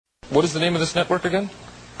What is the name of this network again?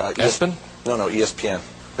 ESPN? No, ESPN.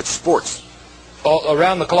 It's sports. All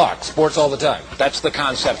around the clock, sports all the time. That's the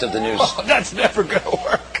concept of the news. Oh, that's never going to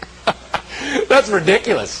work. That's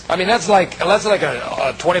ridiculous. I mean, that's like a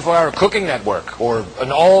 24-hour cooking network or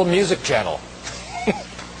an all-music channel.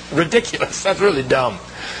 Ridiculous. That's really dumb.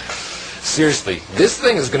 Seriously, this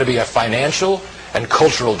thing is going to be a financial and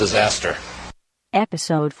cultural disaster.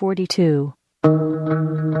 Episode 42. The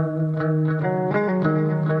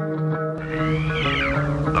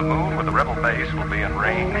moon with the rebel base will be in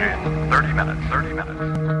range in 30 minutes.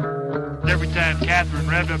 Every time Catherine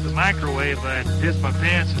revved up the microwave, I'd piss my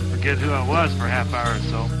pants and forget who I was for a half hour or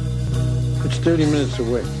so. It's 30 minutes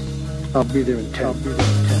away. I'll be there in 10.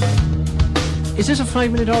 Is this a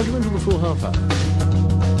 5-minute argument or a full half hour?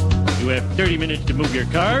 You have 30 minutes to move your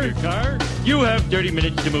car. You have 30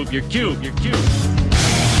 minutes to move your cube.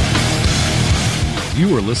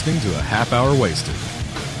 You are listening to a half hour wasted.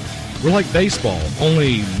 We're like baseball,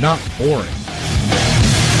 only not boring.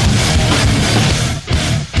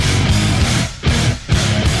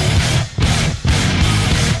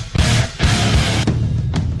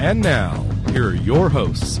 And now, here are your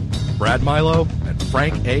hosts, Brad Milo and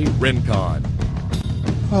Frank A. Rincon.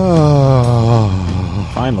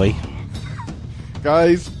 Finally.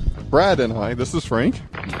 Guys, Brad and I, this is Frank.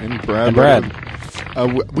 And Brad.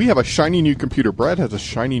 We have a shiny new computer. Brad has a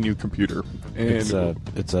shiny new computer. And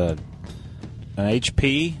it's an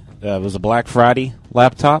HP. It was a Black Friday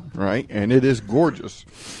laptop. Right, and it is gorgeous.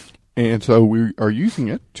 And so we are using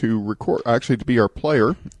it to record, actually to be our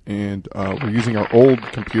player, and we're using our old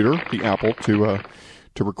computer, the Apple,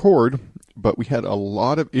 to record. But we had a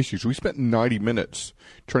lot of issues. We spent 90 minutes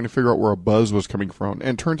trying to figure out where a buzz was coming from,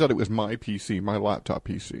 and it turns out it was my PC, my laptop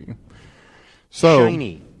PC. So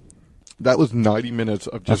Shiny. That was 90 minutes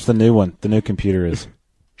of just... That's the new one. The new computer is...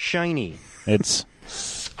 Shiny. It's...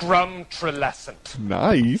 Scrumtrelescent.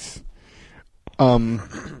 Nice.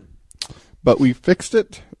 But we fixed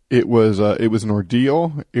it. It was an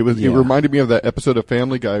ordeal. It reminded me of that episode of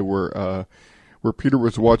Family Guy where Peter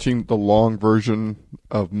was watching the long version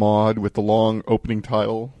of Maude with the long opening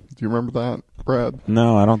title. Do you remember that, Brad?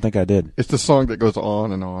 No, I don't think I did. It's the song that goes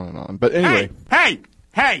on and on and on. But anyway. Hey!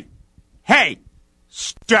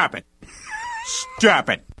 Stop it.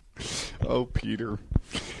 Oh, Peter.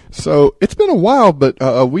 So it's been a while, but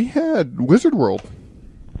we had Wizard World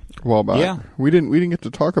a while back. Yeah. We didn't get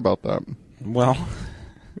to talk about that. Well,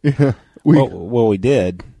 yeah. We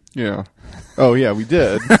did. Yeah. Oh, yeah, we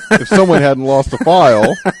did. If someone hadn't lost a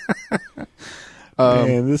file.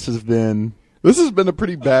 Man, this has been a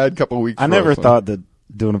pretty bad couple of weeks. I never thought that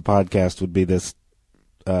doing a podcast would be this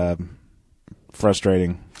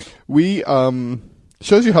frustrating. We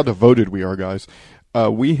shows you how devoted we are, guys.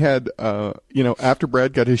 We had after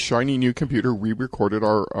Brad got his shiny new computer, we recorded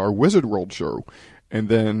our Wizard World show, and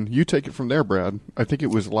then you take it from there, Brad. I think it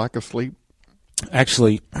was lack of sleep.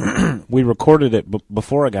 Actually, we recorded it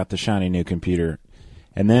before I got the shiny new computer,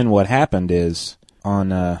 and then what happened is on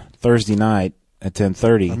Thursday night at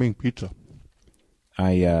 10:30. I mean pizza.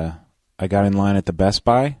 I got in line at the Best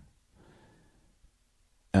Buy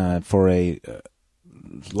for a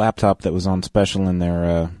laptop that was on special in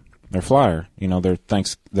their flyer. You know,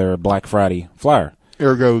 their Black Friday flyer.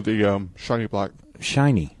 Ergo the shiny black.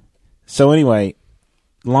 Shiny. So anyway,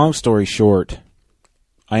 long story short,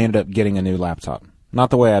 I ended up getting a new laptop. Not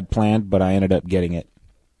the way I'd planned, but I ended up getting it.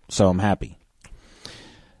 So I'm happy.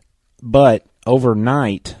 But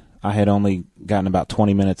overnight, I had only gotten about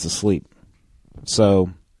 20 minutes of sleep.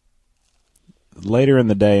 So later in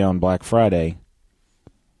the day on Black Friday,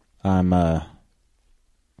 I'm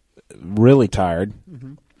really tired.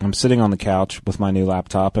 Mm-hmm. I'm sitting on the couch with my new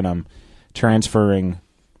laptop, and I'm transferring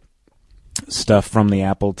stuff from the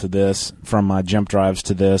Apple to this, from my jump drives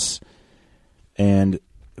to this, and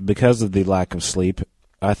because of the lack of sleep,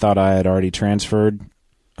 I thought I had already transferred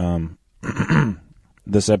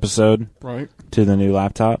this episode to the new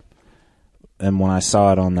laptop, and when I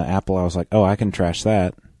saw it on the Apple, I was like, oh, I can trash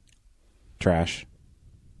that. Trash.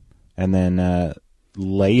 And then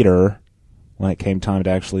later, when it came time to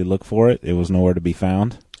actually look for it, it was nowhere to be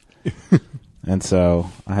found. And so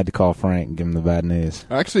I had to call Frank and give him the bad news.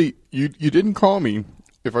 Actually, you didn't call me,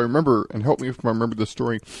 if I remember, and help me if I remember the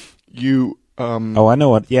story. You oh, I know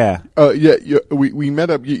what. Yeah. We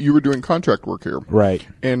met up. You were doing contract work here, right?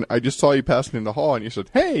 And I just saw you passing in the hall, and you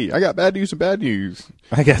said, "Hey, I got bad news and bad news."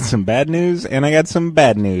 I got some bad news, and I got some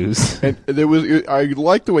bad news. And I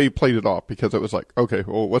liked the way you played it off, because it was like, okay,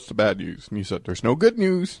 well, what's the bad news? And you said, "There's no good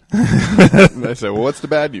news." And I said, "Well, what's the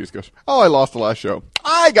bad news?" He goes, "Oh, I lost the last show.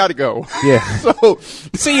 I gotta go." Yeah. So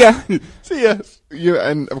see ya. See ya. Yeah,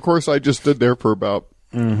 and of course, I just stood there for about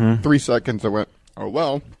 3 seconds, I went, oh,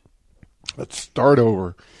 well, let's start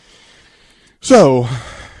over. So,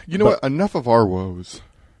 you know what? Enough of our woes.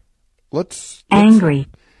 Let's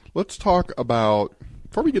talk about,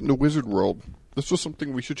 before we get into Wizard World, this was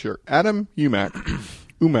something we should share. Adam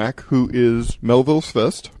Umack, who is Melville's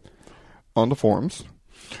Fist on the forums,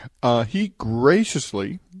 he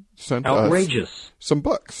graciously sent us some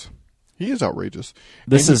books. He is outrageous.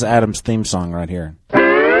 This is Adam's theme song right here.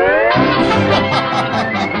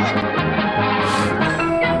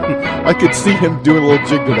 I could see him doing a little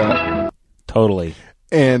jig to that. Totally.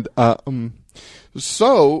 And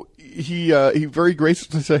so he very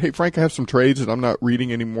graciously said, "Hey Frank, I have some trades that I'm not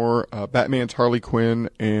reading anymore. Batman's Harley Quinn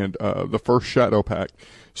and the first Shadow Pact."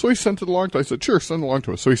 So he sent it along to us. I said, "Sure, send it along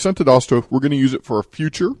to us." So he sent it also to us. We're going to use it for a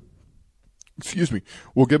future. Excuse me.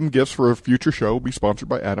 We'll give him gifts for a future show. Be sponsored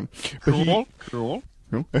by Adam. But Cool.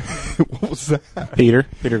 What was that? Peter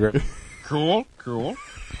Griffin. Cool.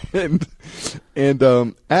 And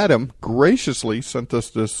Adam graciously sent us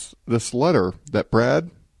this letter that,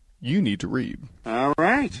 Brad, you need to read. All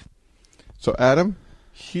right. So, Adam,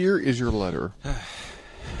 here is your letter.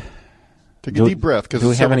 Take a deep breath. Do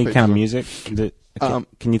we have any kind of music?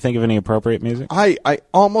 Can you think of any appropriate music? I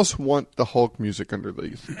almost want the Hulk music under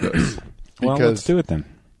this. Well, let's do it then.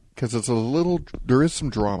 Because there is some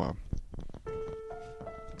drama.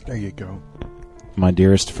 There you go. My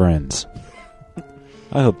dearest friends,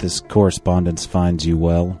 I hope this correspondence finds you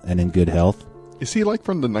well and in good health. Is he like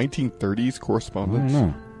from the 1930s correspondence? I don't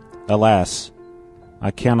know. Alas, I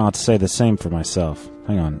cannot say the same for myself.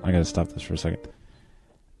 Hang on, I gotta stop this for a second.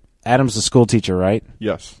 Adam's the school teacher, right?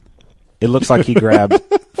 Yes. It looks like he grabbed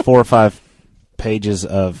 4 or 5 pages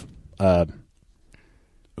of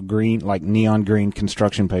green, like neon green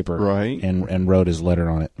construction paper, right, and wrote his letter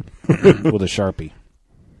on it with a Sharpie.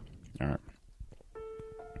 All right.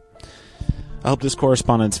 I hope this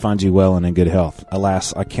correspondence finds you well and in good health.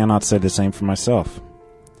 Alas, I cannot say the same for myself.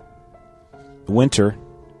 Winter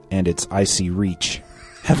and its icy reach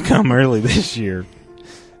have come early this year,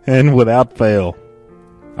 and without fail,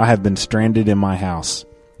 I have been stranded in my house.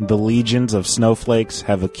 The legions of snowflakes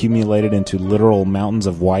have accumulated into literal mountains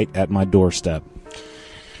of white at my doorstep.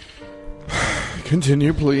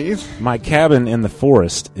 Continue, please. My cabin in the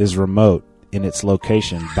forest is remote in its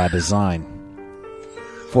location by design.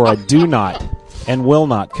 For I do not and will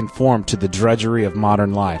not conform to the drudgery of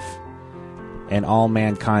modern life, and all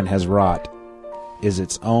mankind has wrought is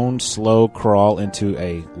its own slow crawl into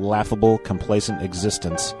a laughable, complacent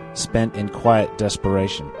existence spent in quiet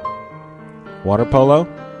desperation. Water polo?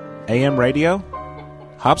 AM radio?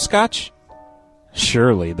 Hopscotch?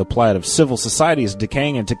 Surely the plight of civil society is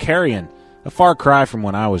decaying into carrion, a far cry from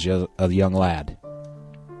when I was a young lad.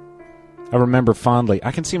 I remember fondly,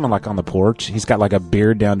 I can see him like on the porch. He's got like a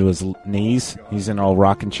beard down to his knees. He's in an old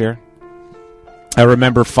rocking chair. I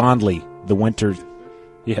remember fondly the winters.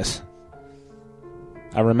 Yes.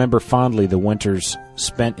 I remember fondly the winters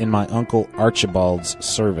spent in my Uncle Archibald's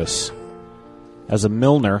service. As a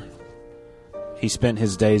milliner, he spent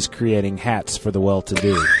his days creating hats for the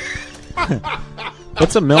well-to-do.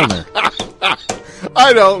 What's a milliner?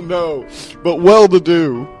 I don't know, but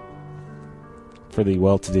well-to-do. For the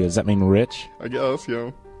well-to-do. Does that mean rich? I guess,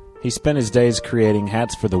 yeah. He spent his days creating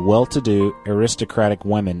hats for the well-to-do, aristocratic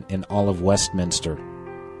women in all of Westminster.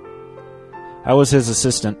 I was his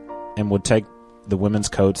assistant and would take the women's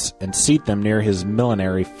coats and seat them near his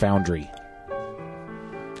millinery foundry.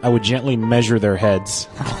 I would gently measure their heads,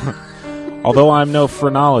 although I'm no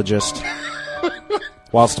phrenologist,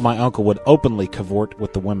 whilst my uncle would openly cavort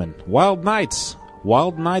with the women. Wild nights,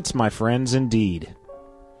 my friends, indeed.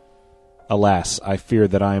 Alas, I fear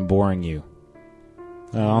that I am boring you.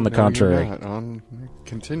 On the contrary. You're not.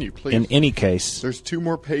 Continue, please. In any case... There's 2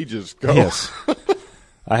 more pages. Go. Yes.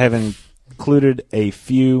 I have included a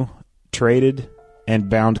few traded and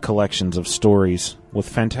bound collections of stories with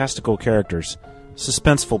fantastical characters,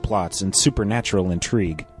 suspenseful plots, and supernatural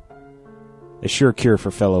intrigue. A sure cure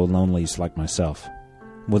for fellow lonelies like myself.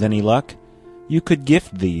 With any luck, you could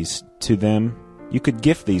gift these to them. You could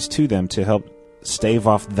gift these to them to help stave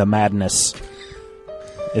off the madness.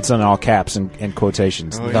 It's in all caps and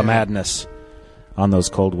quotations. The madness on those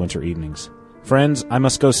cold winter evenings. Friends, I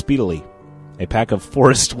must go speedily. A pack of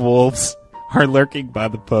forest wolves are lurking by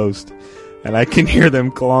the post, and I can hear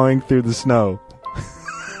them clawing through the snow.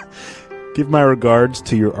 Give my regards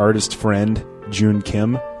to your artist friend, June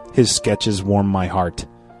Kim. His sketches warm my heart.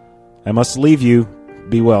 I must leave you.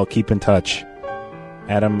 Be well. Keep in touch.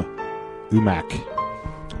 Adam Umack.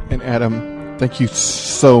 And Adam, thank you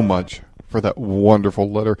so much for that wonderful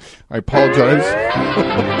letter. I apologize.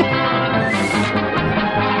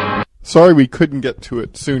 Sorry we couldn't get to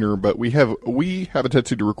it sooner, but we have a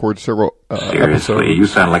tendency to record several Seriously, you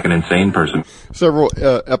sound like an insane person. several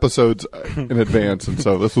episodes in advance, and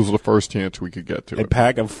so this was the first chance we could get to A it.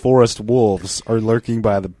 pack of forest wolves are lurking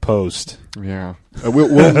by the post. Yeah,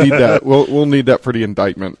 we'll need that. We'll need that for the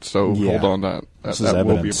indictment. So Yeah. hold on, that This is will be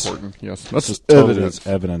evidence. important. Yes, This that's is totally evidence.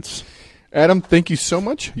 evidence. Adam, thank you so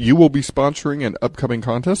much. You will be sponsoring an upcoming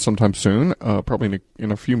contest sometime soon, probably in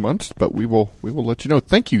a few months. But we will let you know.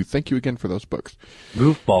 Thank you again for those books.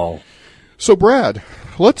 Goofball. So, Brad,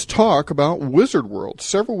 let's talk about Wizard World.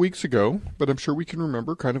 Several weeks ago, but I'm sure we can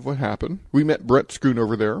remember kind of what happened. We met Brett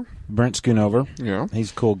Schoonover there. Brent Schoonover. Yeah.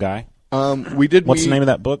 He's a cool guy. We did. What's the name of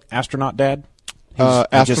that book? Astronaut Dad? He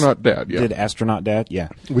Astronaut Dad, yeah. Did Astronaut Dad? Yeah.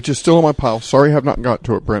 Which is still on my pile. Sorry I have not got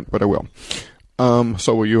to it, Brent, but I will.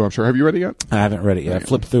 So will you, I'm sure. Have you read it yet? I haven't read it yet. I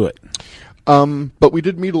flipped through it. But we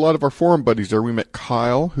did meet a lot of our forum buddies there. We met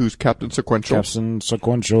Kyle, who's Captain Sequential. Captain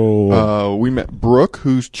Sequential. We met Brooke,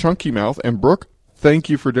 who's Chunky Mouth. And Brooke, thank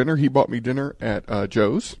you for dinner. He bought me dinner at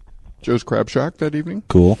Joe's Crab Shack that evening.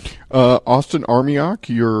 Cool. Austin Armiak,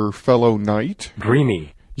 your fellow knight.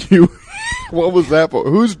 Dreamy. What was that for?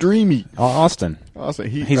 Who's Dreamy? Austin. Austin.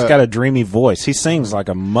 He's got a dreamy voice. He sings like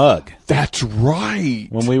a mug. That's right.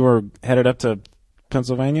 When we were headed up to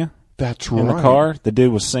Pennsylvania That's in right. the car, the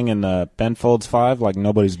dude was singing Ben Folds 5 like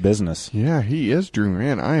nobody's business. Yeah, he is Dreamy.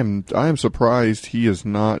 Man, I am surprised he is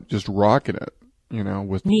not just rocking it,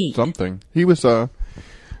 with something. He was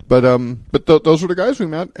but those were the guys we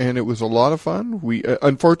met, and it was a lot of fun. We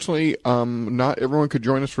unfortunately not everyone could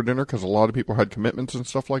join us for dinner because a lot of people had commitments and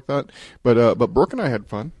stuff like that. But Brooke and I had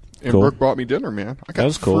fun, and Cool. Brooke bought me dinner. Man, I got That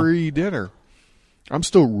was cool. free dinner. I'm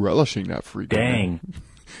still relishing that free dinner. Dang.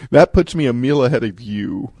 That puts me a meal ahead of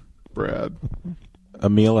you, Brad. A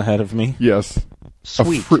meal ahead of me. Yes,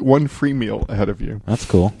 Sweet. one free meal ahead of you. That's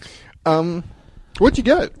cool. What'd you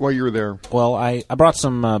get while you were there? Well, I brought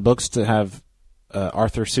some books to have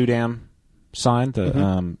Arthur Sudam signed,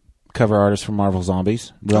 the cover artist for Marvel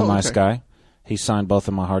Zombies. Real nice guy. He signed both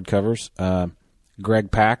of my hardcovers. Greg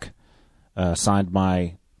Pak signed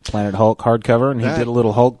my Planet Hulk hardcover, and he did a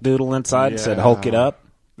little Hulk doodle inside and said, Hulk it up.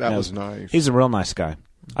 That was nice. He's a real nice guy.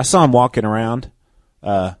 I saw him walking around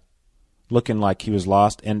looking like he was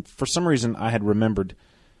lost, and for some reason I had remembered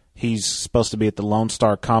he's supposed to be at the Lone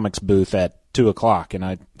Star Comics booth at 2 o'clock, and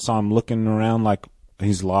I saw him looking around like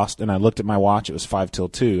he's lost, and I looked at my watch. It was 5 till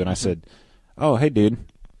 2, and I said, "Oh, hey, dude,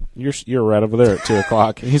 you're right over there at 2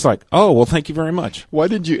 o'clock." And he's like, "Oh, well, thank you very much." Why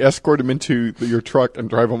did you escort him into your truck and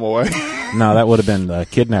drive him away? No, that would have been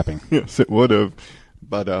kidnapping. Yes, it would have.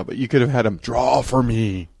 But you could have had him draw for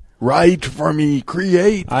me, write for me,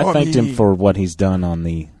 create for me. I thanked him for what he's done on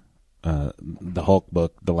the Hulk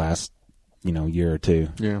book the last year or two.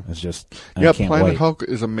 Yeah. It's just I Yeah, can't Planet wait. Hulk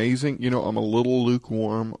is amazing. I'm a little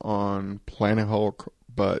lukewarm on Planet Hulk,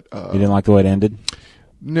 but You didn't like the way it ended?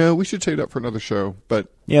 no, we should save that for another show. But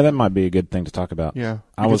Yeah, that might be a good thing to talk about. yeah,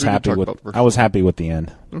 I was because we did happy talk with about the first I was one. happy with the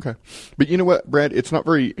end. Okay. But you know what, Brad? It's not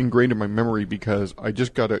very ingrained in my memory because I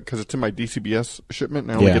just got it because it's in my DCBS shipment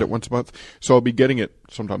and I only Yeah. get it once a month. So I'll be getting it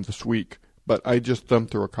sometime this week. But I just thumbed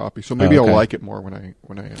through a copy, so maybe okay. I'll like it more when I.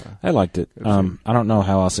 I liked it. I don't know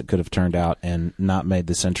how else it could have turned out and not made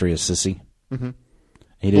the Sentry a sissy. Mm-hmm.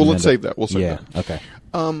 He Well, didn't let's end up- save that. We'll save yeah, that.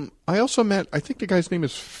 okay. I also met. I think the guy's name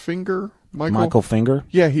is Finger. Michael Finger.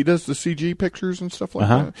 Yeah, he does the CG pictures and stuff like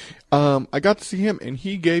Uh-huh. that. I got to see him, and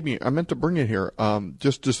he gave me. I meant to bring it here.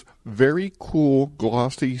 Just this very cool,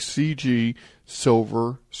 glossy CG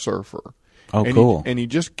Silver Surfer. Oh, and cool. And he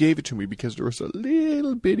just gave it to me because there was a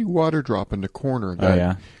little bitty water drop in the corner. That,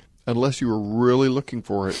 yeah. Unless you were really looking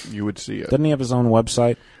for it, you would see it. Doesn't he have his own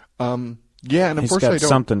website? Yeah, and He's unfortunately, I got don't.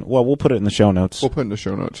 something. Well, we'll put it in the show notes. We'll put it in the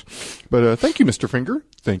show notes. But thank you, Mr. Finger.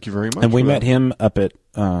 Thank you very much. And we for met that. him up at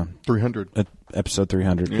 300. at episode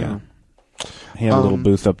 300. Yeah. Yeah. He had a little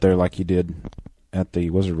booth up there like he did at the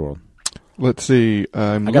Wizard World. Let's see.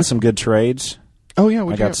 I got some good trades. Oh yeah,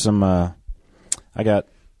 I got some. I got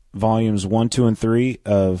volumes 1, 2, and 3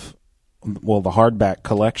 of the hardback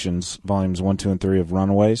collections. Volumes 1, 2, and 3 of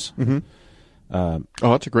Runaways. Mm-hmm. Oh,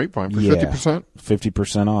 that's a great find for 50%.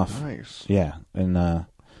 50% off. Nice. Yeah, and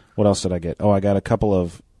what else did I get? Oh, I got a couple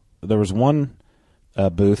of. There was one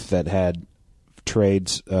booth that had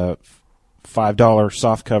trades, $5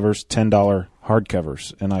 soft covers, $10 hard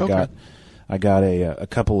covers, and I got a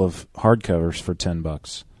couple of hard covers for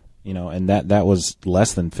 $10. And that was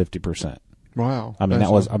less than 50%. Wow. I mean, That's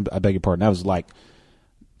that was. awesome. I beg your pardon. That was like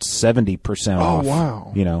 70% off. Oh,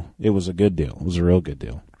 wow. It was a good deal. It was a real good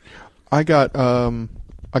deal. I got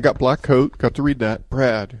Black Coat. Got to read that.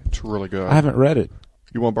 Brad, it's really good. I haven't read it.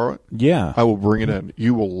 You want to borrow it? Yeah, I will bring it in.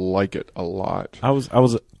 You will like it a lot. I was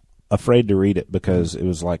afraid to read it because it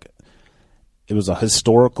was a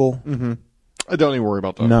historical. Mm-hmm. I don't even worry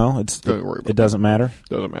about that. No, don't worry about it doesn't matter.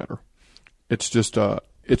 Doesn't matter. It's just action.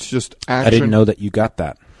 I didn't know that you got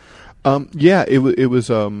that. Yeah, it was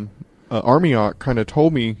Armiak kind of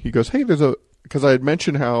told me. He goes, "Hey, because I had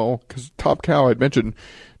mentioned because Top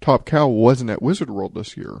Cow wasn't at Wizard World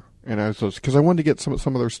this year." And I was because I wanted to get some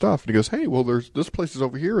of their stuff. And he goes, "Hey, well, this place is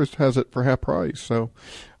over here has it for half price." So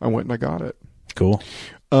I went and I got it. Cool.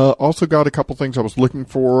 Also got a couple things I was looking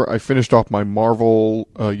for. I finished off my Marvel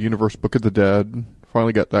Universe Book of the Dead.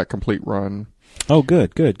 Finally got that complete run. Oh,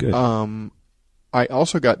 good. I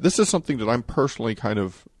also got, this is something that I'm personally kind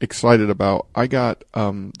of excited about. I got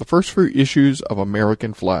the first few issues of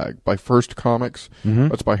American Flag by First Comics. Mm-hmm.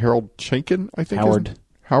 That's by Harold Chaykin, I think.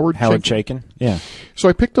 Howard Chaykin. Yeah. So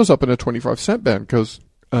I picked those up in a 25-cent bin because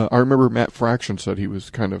I remember Matt Fraction said he was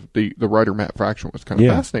kind of, the writer Matt Fraction was kind of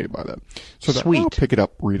fascinated by that. So I'll pick it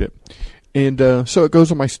up, read it. And so it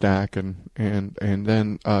goes on my stack, and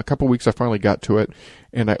then a couple of weeks I finally got to it,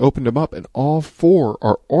 and I opened them up, and all 4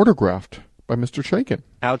 are autographed by Mr. Chaykin.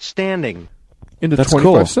 Outstanding. Into That's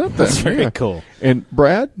 25 cool. cent. That's very cool. And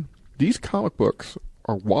Brad, these comic books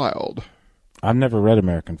are wild. I've never read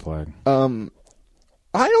American Flag.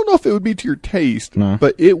 I don't know if it would be to your taste,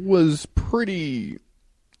 but it was pretty.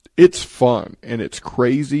 It's fun and it's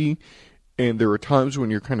crazy, and there are times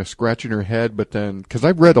when you're kind of scratching your head, but then because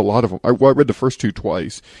I've read a lot of them, I read the first 2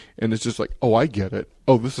 twice, and it's just like, oh, I get it.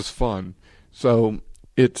 Oh, this is fun. So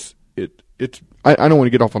it's. I don't want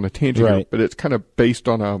to get off on a tangent here, but it's kind of based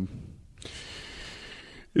on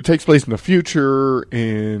it takes place in the future,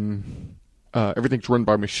 and everything's run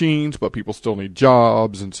by machines, but people still need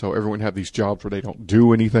jobs, and so everyone have these jobs where they don't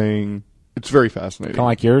do anything. It's very fascinating. Kind of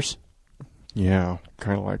like yours? Yeah,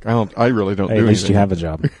 kind of like I really don't do anything. At least anything. you have a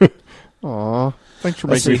job. Aw, thanks for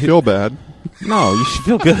making me feel bad. No, you should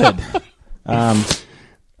feel good.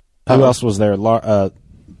 Who else was there?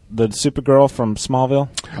 The Supergirl from Smallville?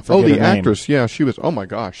 Oh, the actress. Yeah, she was, oh my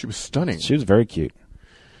gosh, she was stunning. She was very cute.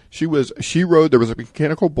 She rode, there was a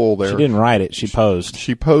mechanical bull there. She didn't ride it, she posed.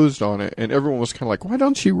 She posed on it, and everyone was kind of like, why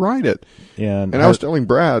don't she ride it? Yeah. And I was telling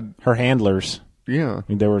Brad. Her handlers. Yeah.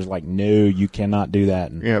 They were like, no, you cannot do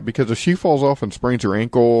that. And yeah, because if she falls off and sprains her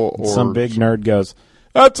ankle or. Some big nerd goes,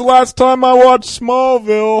 that's the last time I watched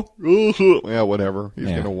Smallville. Yeah, whatever. He's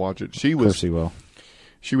going to watch it. Of course he will.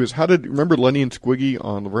 She was, remember Lenny and Squiggy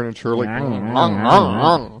on Laverne and Shirley?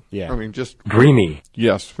 Yeah. I mean, just. Dreamy.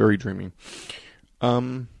 Yes, very dreamy.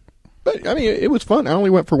 But, I mean, it was fun. I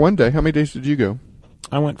only went for one day. How many days did you go?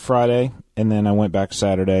 I went Friday, and then I went back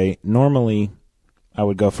Saturday. Normally, I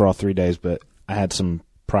would go for all 3 days, but I had some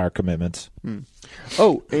prior commitments.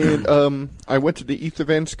 Oh, and I went to the Ethan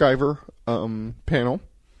Van Sciver panel,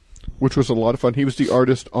 which was a lot of fun. He was the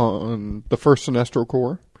artist on the first Sinestro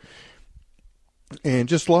Corps. And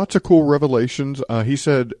just lots of cool revelations. He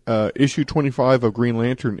said issue 25 of Green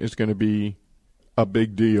Lantern is going to be a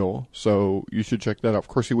big deal, so you should check that out. Of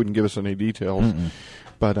course, he wouldn't give us any details,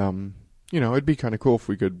 but it'd be kind of cool if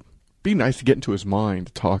we could. Be nice to get into his mind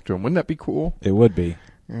to talk to him. Wouldn't that be cool? It would be.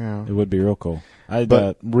 Yeah, it would be real cool. I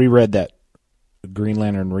reread that Green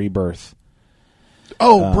Lantern Rebirth.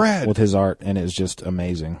 Oh, Brad, with his art, and it's just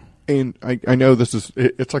amazing. And I know this is,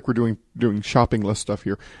 it's like we're doing shopping list stuff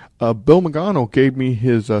here. Bill Magano gave me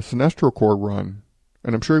his Sinestro Corps run,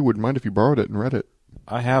 and I'm sure he wouldn't mind if you borrowed it and read it.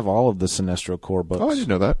 I have all of the Sinestro Corps books. Oh, I didn't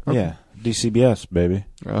know that. Okay. Yeah, DCBS, baby.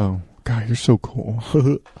 Oh, God, you're so cool.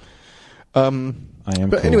 I am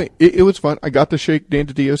But cool. anyway, it was fun. I got to shake Dan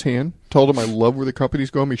DiDio's hand, told him I love where the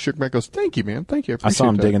company's going. He shook back, goes, thank you, man. Thank you. I saw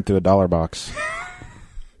him that. digging through a dollar box.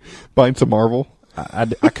 Buying some Marvel. I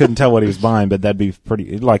couldn't tell what he was buying, but that'd be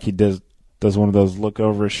pretty, like he does one of those look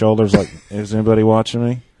over his shoulders like, is anybody watching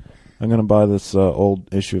me? I'm going to buy this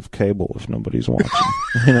old issue of Cable if nobody's watching.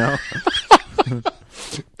 You know?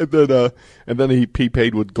 and then he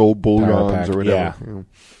paid with gold bullions or whatever.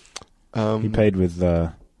 Yeah. He paid with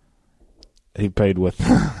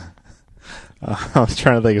I was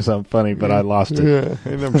trying to think of something funny, but I lost it. Yeah,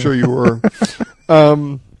 and I'm sure you were.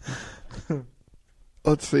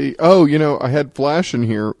 Let's see. Oh, I had Flash in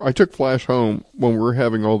here. I took Flash home when we were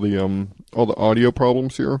having all the audio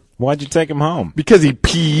problems here. Why'd you take him home? Because he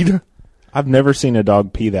peed. I've never seen a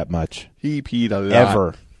dog pee that much. He peed a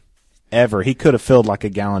lot. Ever. He could have filled like a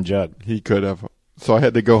gallon jug. He could have. So I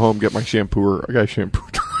had to go home and get my shampooer. I got a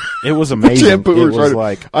shampooer. It was amazing. It was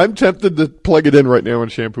like, I'm tempted to plug it in right now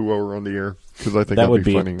and shampoo while we're on the air because I think that would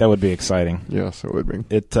be funny. That would be exciting. Yes, it would be.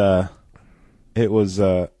 It was.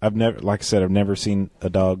 I've never, like I said, I've never seen a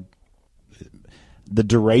dog. The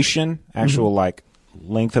duration, actual like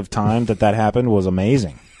length of time that happened was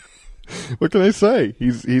amazing. What can I say?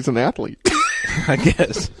 He's an athlete. I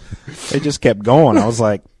guess. It just kept going. I was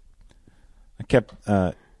like, I kept,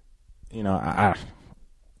 you know,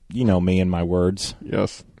 you know me and my words.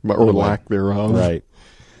 Yes. Or lack thereof. Right.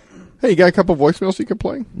 Hey, you got a couple voicemails you can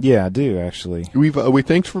play? Yeah, I do, actually. We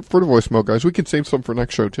thanks for the voicemail, guys. We can save some for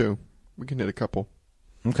next show, too. We can hit a couple.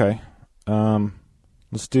 Okay.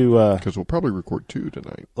 Let's do... Because we'll probably record 2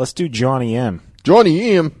 tonight. Let's do Johnny M.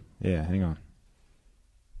 Johnny M. Yeah, hang on.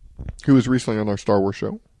 Who was recently on our Star Wars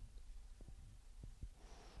show.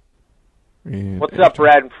 And what's up,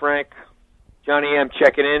 Brad and Frank? Johnny M.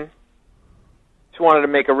 checking in. Just wanted to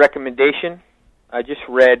make a recommendation. I just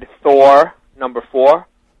read Thor #4.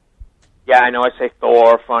 Yeah, I know I say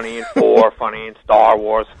Thor funny and Thor funny and Star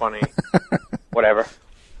Wars funny. Whatever.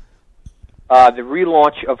 The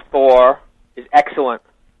relaunch of Thor is excellent.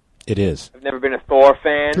 It is. I've never been a Thor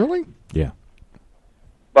fan. Really? Yeah.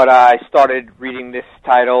 But I started reading this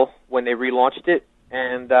title when they relaunched it,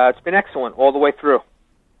 and it's been excellent all the way through.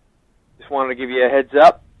 Just wanted to give you a heads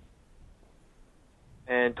up,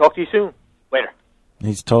 and talk to you soon. Later.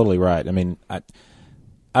 He's totally right. I mean, I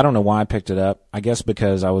don't know why I picked it up. I guess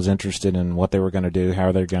because I was interested in what they were going to do,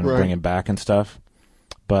 how they're going to bring him back and stuff.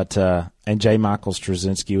 But and J. Michael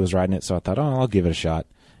Straczynski was writing it, so I thought, I'll give it a shot.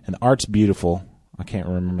 And the art's beautiful. I can't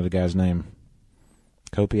remember the guy's name.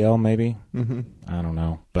 Copiel, maybe? Mm-hmm. I don't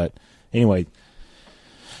know. But anyway,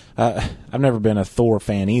 I've never been a Thor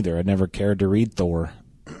fan either. I never cared to read Thor.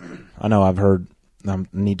 I know I've heard I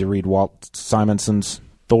need to read Walt Simonson's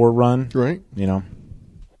Thor run. Right. You know.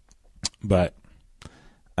 But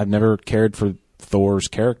I've never cared for Thor's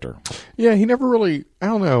character. Yeah, he never really, I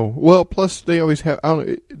don't know. Well, plus they always have, I don't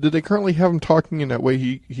know, did they currently have him talking in that way?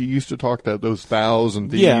 He used to talk that those thous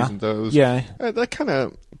and these and those. Yeah. That kind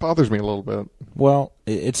of bothers me a little bit. Well,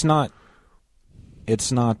 it's not, it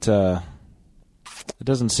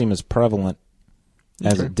doesn't seem as prevalent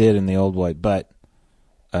as it did in the old way, but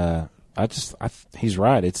he's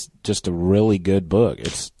right. It's just a really good book.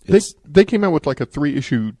 They came out with like a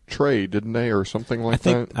 3-issue trade, didn't they, or something like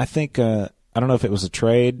that? I think I don't know if it was a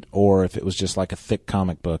trade or if it was just like a thick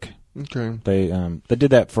comic book. Okay. They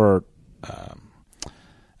did that for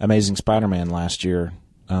Amazing Spider-Man last year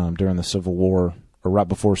during the Civil War, or right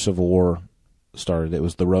before Civil War started. It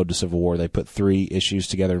was the Road to Civil War. They put 3 issues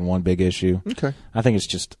together in one big issue. Okay. I think it's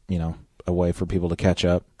just, a way for people to catch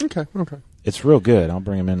up. Okay. It's real good. I'll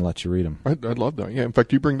bring them in and let you read them. I'd love that. Yeah, in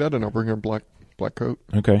fact, you bring that in, I'll bring in Black Coat.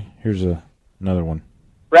 Okay, here's another one.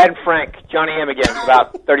 Brad and Frank, Johnny M. again,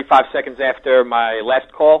 about 35 seconds after my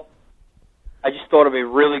last call. I just thought of a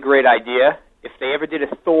really great idea. If they ever did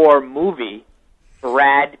a Thor movie,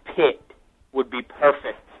 Brad Pitt would be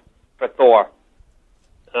perfect for Thor.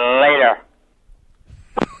 Later.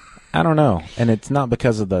 I don't know, and it's not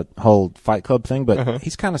because of the whole Fight Club thing, but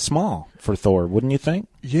he's kind of small for Thor, wouldn't you think?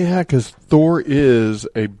 Yeah, because Thor is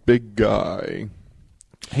a big guy.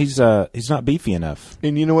 He's not beefy enough.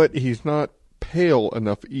 And you know what? He's not pale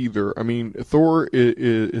enough either. I mean, Thor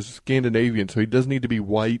is Scandinavian, so he does need to be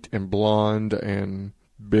white and blonde and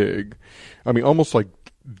big. I mean, almost like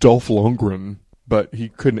Dolph Lundgren, but he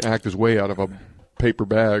couldn't act his way out of a paper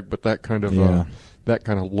bag. But that kind of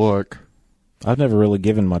look. I've never really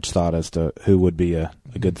given much thought as to who would be a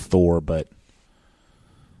good Thor, but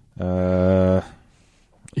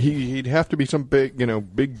he'd have to be some big,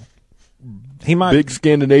 big. He might big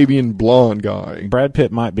Scandinavian blonde guy. Brad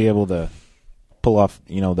Pitt might be able to pull off,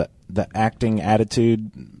 the acting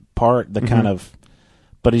attitude part, the kind of,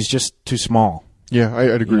 but he's just too small. Yeah,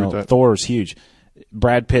 I'd agree with that. Thor is huge.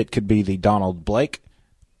 Brad Pitt could be the Donald Blake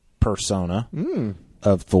persona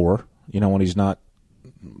of Thor. When he's not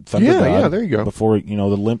Thunder God. Yeah, there you go. Before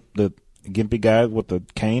the gimpy guy with the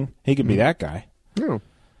cane, he could be that guy. Yeah.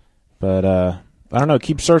 But I don't know.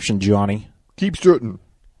 Keep searching, Johnny. Keep searching.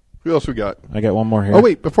 Who else we got? I got one more here. Oh,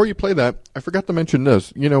 wait, before you play that, I forgot to mention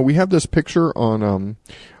this. We have this picture on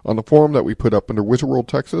the forum that we put up under Wizard World,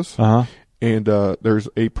 Texas. Uh-huh. And there's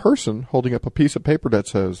a person holding up a piece of paper that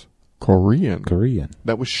says Korean.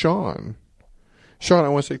 That was Sean. Sean, I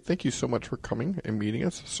want to say thank you so much for coming and meeting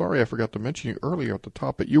us. Sorry I forgot to mention you earlier at the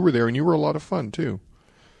top, but you were there and you were a lot of fun, too.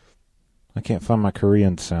 I can't find my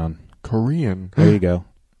Korean sound. Korean. There you go.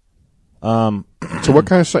 So what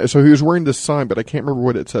kind of sign? So he was wearing this sign, but I can't remember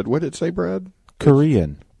what it said. What did it say, Brad?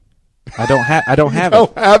 Korean. I don't have it. Don't have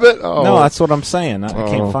it? Oh. No, that's what I'm saying. I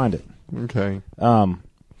can't find it. Okay.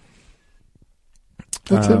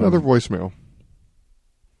 Let's hit another voicemail.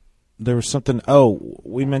 There was something. Oh,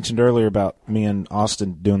 we mentioned earlier about me and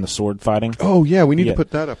Austin doing the sword fighting. Oh yeah, we need to put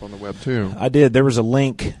that up on the web too. I did. There was a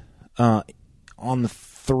link on the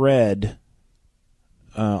thread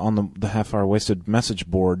on the Half Hour Wasted message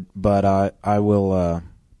board, but I will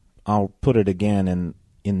I'll put it again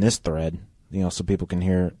in this thread, so people can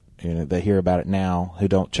hear. They hear about it now who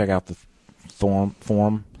don't check out the forum.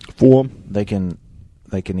 They can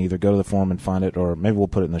either go to the forum and find it, or maybe we'll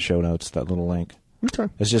put it in the show notes, that little link.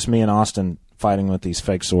 Okay. It's just me and Austin fighting with these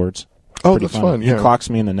fake swords. Oh, that's fun. Yeah. He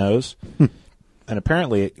clocks me in the nose, and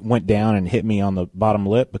apparently it went down and hit me on the bottom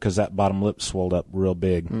lip because that bottom lip swelled up real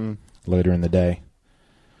big later in the day.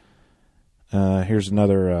 Here's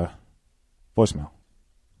another voicemail.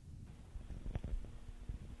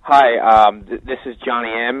 Hi, this is Johnny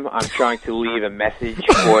M. I'm trying to leave a message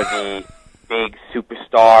for the big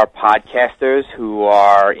superstar podcasters who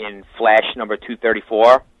are in Flash number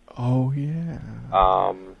 234. Oh, yeah.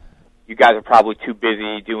 You guys are probably too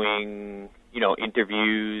busy doing,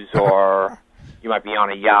 interviews, or you might be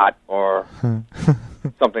on a yacht or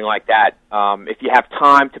something like that. If you have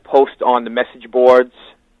time to post on the message boards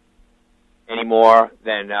anymore,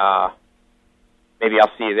 then maybe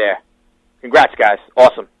I'll see you there. Congrats, guys.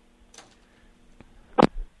 Awesome.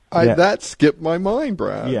 That skipped my mind,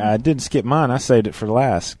 Brad. Yeah, I did skip mine. I saved it for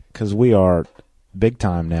last because we are big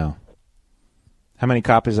time now. How many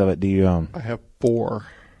copies of it do you own? I have 4.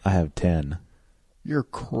 I have 10. You're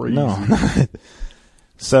crazy. No.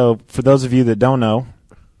 So, for those of you that don't know,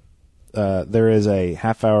 there is a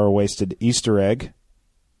Half Hour Wasted Easter egg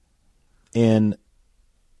in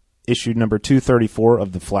issue number 234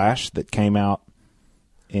 of The Flash that came out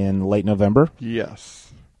in late November.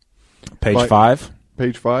 Yes. Page 5.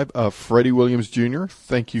 Page 5. Freddie Williams Jr.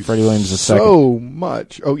 Thank you Freddie Williams so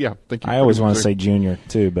much. Oh, yeah. Thank you. I always want to say Jr.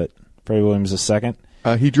 too, but Freddie Williams II.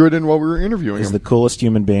 He drew it in while we were interviewing him. He's the coolest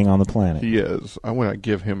human being on the planet. He is. I want to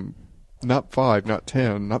give him not 5, not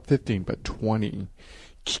 10, not 15, but 20.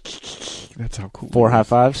 That's how cool. 4 high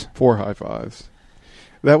fives? 4 high fives.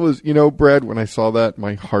 That was, Brad, when I saw that,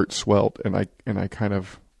 my heart swelled, and I kind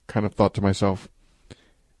of thought to myself,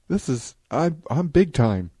 I'm big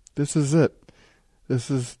time. This is it. This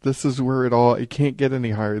is where it can't get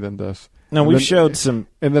any higher than this. No, we showed some.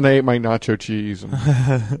 And then I ate my nacho cheese and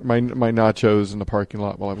my nachos in the parking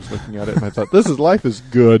lot while I was looking at it, and I thought, life is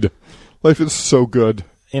good. Life is so good.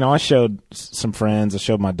 I showed some friends. I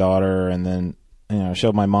showed my daughter, and then I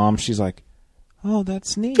showed my mom. She's like, "Oh,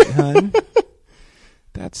 that's neat, hon.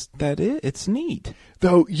 It's neat."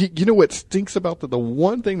 Though you know what stinks about the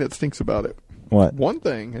one thing that stinks about it. What? One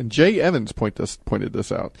thing, and Jay Evans pointed this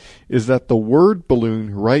out, is that the word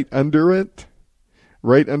balloon right under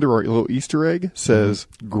our little Easter egg, says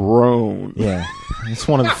grown. Yeah. It's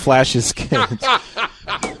one of Flash's kids.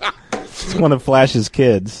 It's one of Flash's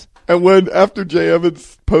kids. And after Jay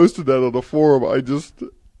Evans posted that on the forum, I just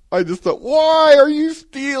thought, why are you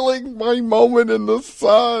stealing my moment in the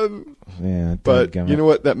sun? Yeah. But you know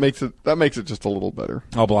what? That makes it just a little better.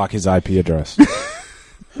 I'll block his IP address.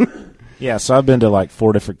 Yeah, so I've been to like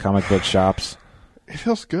 4 different comic book shops. It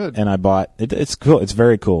feels good. And I bought it. It's cool. It's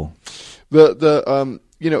very cool.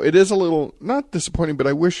 It is a little not disappointing, but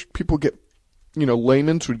I wish people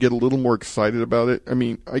laymen would get a little more excited about it. I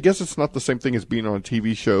mean, I guess it's not the same thing as being on a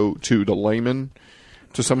TV show to the layman,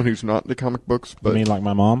 to someone who's not into comic books. But you mean like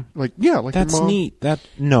my mom? Like that's your mom. Neat.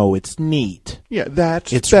 It's neat. Yeah,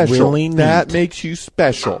 it's special. Really neat. That makes you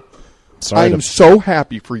special. I'm so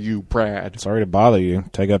happy for you, Brad. Sorry to bother you.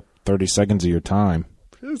 Take up 30 seconds of your time.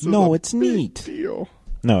 It's neat. Deal.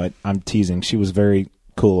 No, I'm teasing. She was very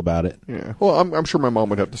cool about it. Yeah. Well, I'm sure my mom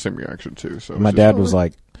would have the same reaction too. So my dad was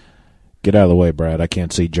like, "Get out of the way, Brad. I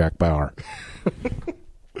can't see Jack Bauer."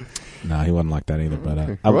 No, he wasn't like that either.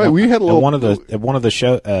 But we had a little at one of the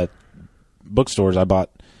show bookstores. I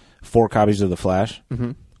bought 4 copies of The Flash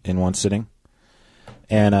in one sitting,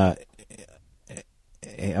 and I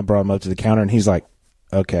brought him up to the counter, and he's like,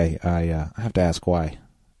 "Okay, I have to ask why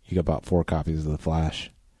you bought 4 copies of The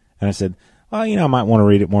Flash." And I said, "Well, I might want to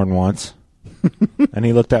read it more than once." And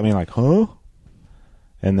he looked at me like, "Huh?"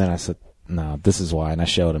 And then I said, "No, this is why." And I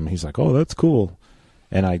showed him. He's like, "Oh, that's cool."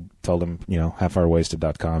 And I told him,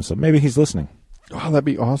 halfhourwasted.com. So maybe he's listening. Oh, that'd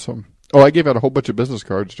be awesome. Oh, I gave out a whole bunch of business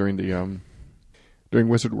cards during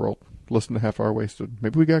Wizard World. Listen to Half Hour Wasted.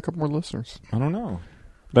 Maybe we got a couple more listeners. I don't know.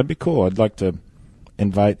 That'd be cool. I'd like to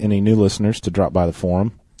invite any new listeners to drop by the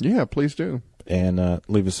forum. Yeah, please do. And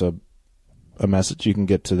leave us a message. You can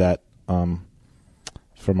get to that from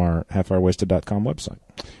our halfhourwasted.com website.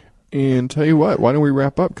 And tell you what, why don't we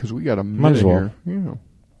wrap up? Because we got a minute Might as well. here. Yeah.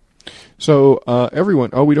 So,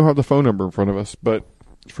 everyone, we don't have the phone number in front of us, but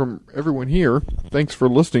from everyone here, thanks for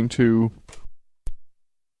listening to...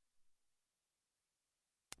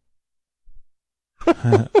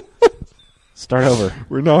 Start over.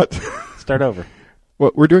 We're not... Start over.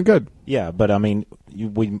 Well, we're doing good. Yeah, but I mean,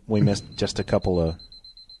 we missed just a couple of.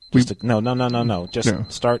 No.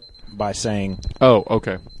 Just start by saying. Oh,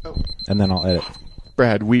 okay. And then I'll edit.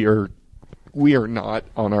 Brad, we are not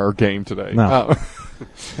on our game today. No.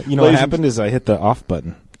 You know what happened is I hit the off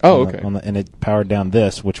button. Oh, okay. And it powered down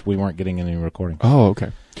this, which we weren't getting any recording. Oh,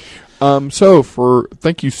 okay.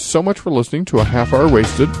 Thank you so much for listening to a Half Hour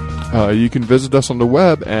Wasted. You can visit us on the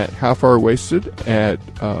web at Half Hour Wasted at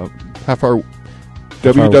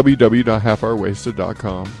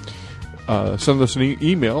www.halfhourwasted.com. Send us an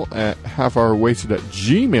email at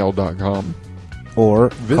halfhourwasted@gmail.com. Or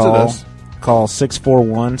visit us. Call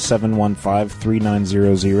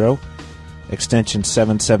 641-715-3900, extension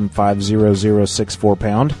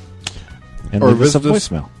 775-0064#, and leave us a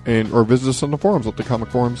voicemail. Or visit us on the forums at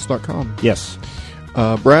thecomicforums.com. Yes.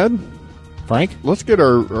 Brad? Frank? Let's get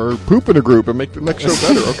our poop in a group and make the next show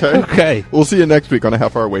better, okay? Okay. We'll see you next week on a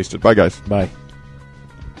Half Hour Wasted. Bye, guys. Bye.